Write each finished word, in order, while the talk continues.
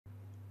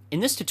In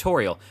this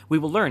tutorial, we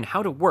will learn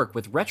how to work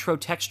with retro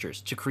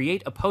textures to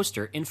create a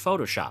poster in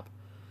Photoshop.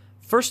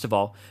 First of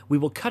all, we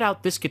will cut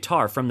out this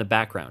guitar from the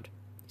background.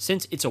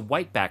 Since it's a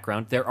white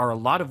background, there are a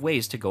lot of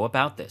ways to go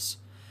about this.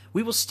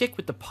 We will stick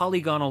with the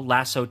Polygonal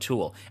Lasso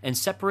tool and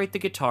separate the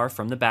guitar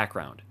from the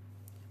background.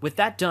 With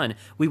that done,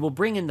 we will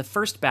bring in the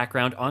first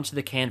background onto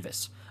the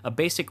canvas, a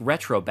basic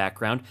retro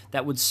background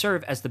that would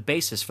serve as the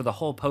basis for the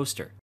whole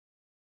poster.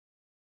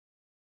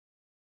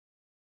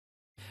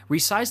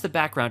 Resize the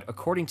background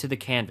according to the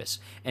canvas,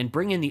 and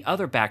bring in the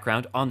other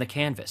background on the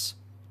canvas.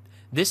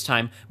 This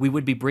time, we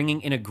would be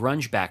bringing in a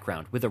grunge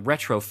background with a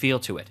retro feel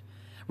to it.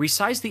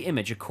 Resize the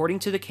image according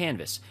to the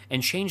canvas,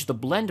 and change the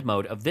blend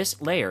mode of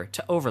this layer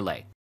to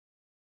overlay.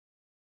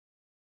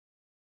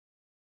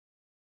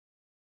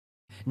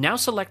 Now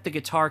select the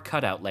guitar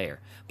cutout layer,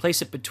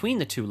 place it between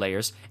the two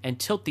layers, and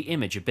tilt the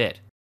image a bit.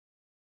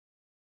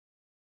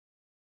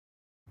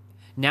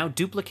 Now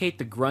duplicate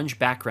the grunge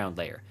background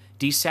layer,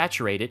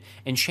 desaturate it,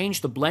 and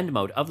change the blend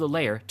mode of the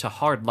layer to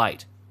hard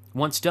light.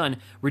 Once done,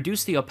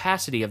 reduce the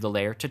opacity of the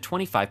layer to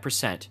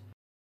 25%.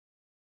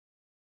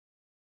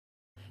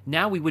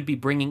 Now we would be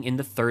bringing in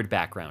the third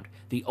background,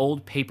 the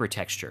old paper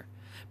texture.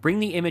 Bring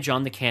the image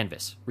on the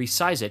canvas,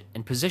 resize it,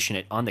 and position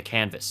it on the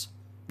canvas.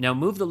 Now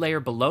move the layer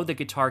below the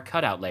guitar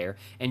cutout layer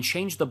and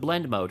change the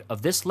blend mode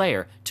of this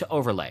layer to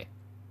overlay.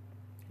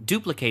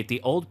 Duplicate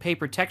the old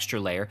paper texture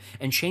layer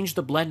and change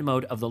the blend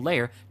mode of the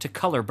layer to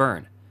color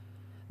burn.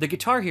 The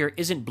guitar here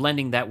isn't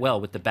blending that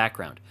well with the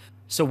background,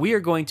 so we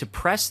are going to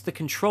press the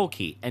Control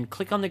key and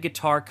click on the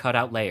guitar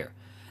cutout layer.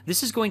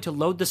 This is going to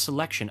load the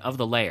selection of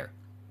the layer.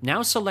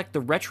 Now select the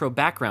retro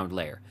background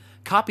layer,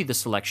 copy the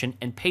selection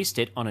and paste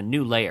it on a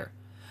new layer.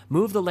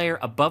 Move the layer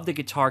above the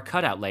guitar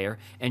cutout layer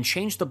and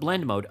change the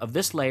blend mode of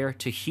this layer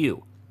to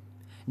hue.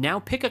 Now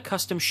pick a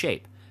custom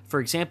shape. For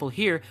example,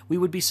 here we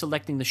would be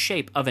selecting the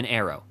shape of an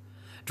arrow.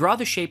 Draw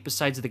the shape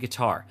besides the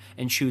guitar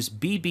and choose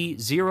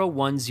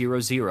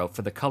BB0100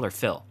 for the color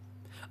fill.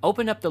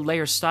 Open up the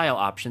layer style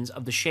options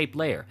of the shape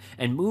layer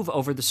and move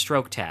over the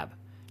stroke tab.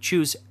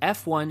 Choose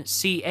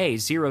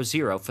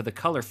F1CA00 for the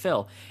color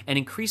fill and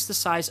increase the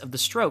size of the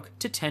stroke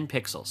to 10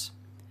 pixels.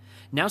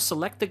 Now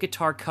select the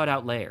guitar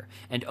cutout layer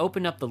and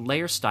open up the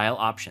layer style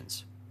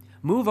options.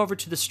 Move over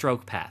to the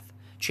stroke path,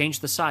 change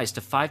the size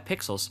to 5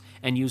 pixels,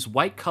 and use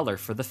white color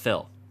for the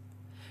fill.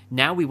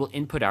 Now we will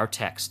input our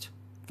text.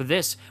 For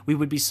this, we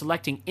would be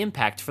selecting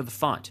impact for the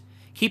font,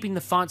 keeping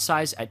the font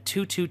size at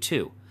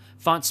 222,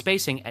 font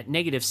spacing at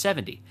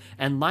 -70,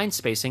 and line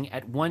spacing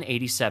at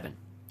 187.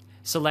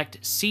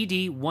 Select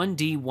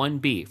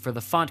CD1D1B for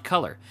the font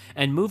color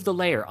and move the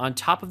layer on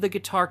top of the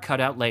guitar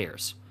cutout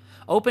layers.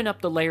 Open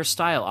up the layer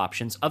style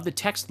options of the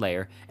text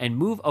layer and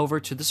move over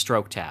to the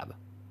stroke tab.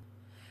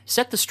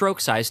 Set the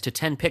stroke size to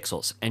 10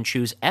 pixels and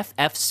choose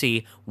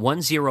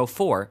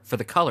FFC104 for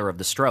the color of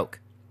the stroke.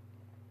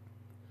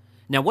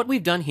 Now what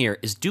we've done here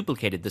is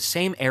duplicated the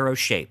same arrow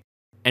shape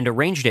and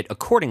arranged it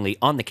accordingly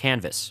on the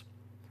canvas.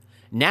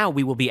 Now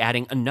we will be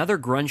adding another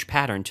grunge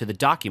pattern to the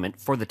document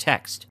for the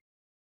text.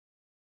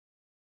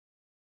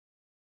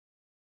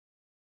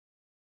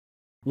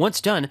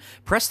 Once done,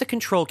 press the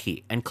Control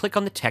key and click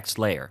on the text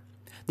layer.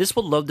 This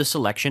will load the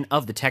selection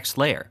of the text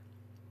layer.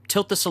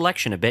 Tilt the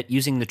selection a bit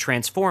using the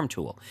Transform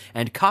tool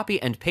and copy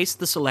and paste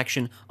the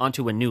selection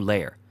onto a new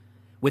layer.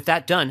 With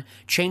that done,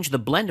 change the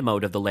blend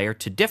mode of the layer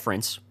to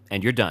Difference,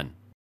 and you're done.